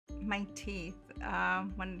My teeth,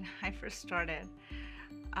 when I first started,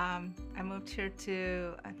 I moved here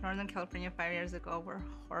to Northern California 5 years ago, were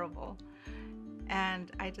horrible.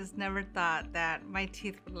 And I just never thought that my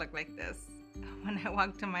teeth would look like this. When I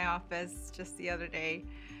walked to my office just the other day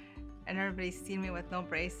and everybody seen me with no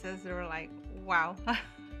braces, they were like, wow.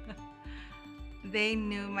 They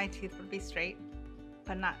knew my teeth would be straight,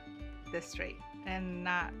 but not this straight and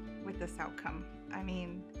not with this outcome. I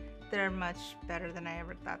mean, they're much better than I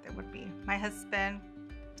ever thought they would be. My husband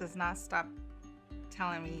does not stop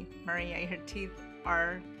telling me, Maria, your teeth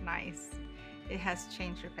are nice. It has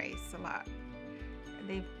changed your face a lot.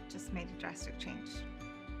 They've just made a drastic change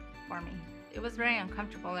for me. It was very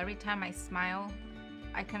uncomfortable. Every time I smile,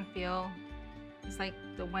 I can feel it's like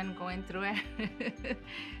the wind going through it.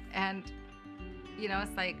 And you know,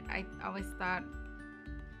 it's like I always thought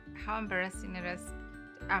how embarrassing it is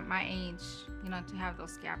at my age, you know, to have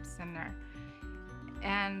those gaps in there.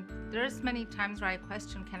 And there's many times where I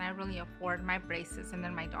question, can I really afford my braces and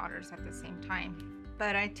then my daughter's at the same time?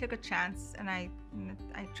 But I took a chance and I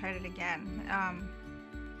tried it again.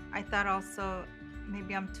 I thought also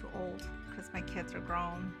maybe I'm too old because my kids are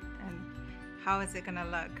grown, and how is it gonna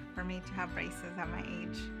look for me to have braces at my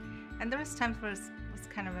age? And there was times where it was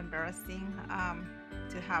kind of embarrassing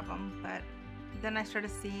to have them, but then I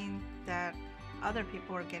started seeing that other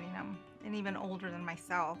people were getting them, and even older than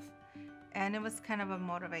myself, and it was kind of a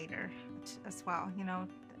motivator as well, you know,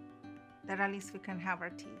 that at least we can have our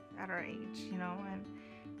teeth at our age, you know,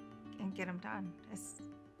 and get them done.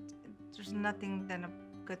 There's nothing than a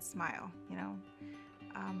good smile, you know,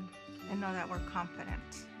 and know that we're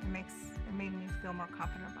confident. It made me feel more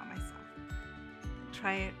confident about myself.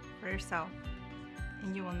 Try it for yourself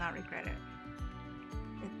and you will not regret it.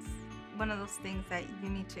 It's one of those things that you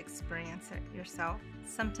need to experience it yourself.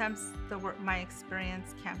 Sometimes my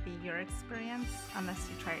experience can't be your experience unless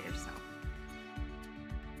you try it yourself.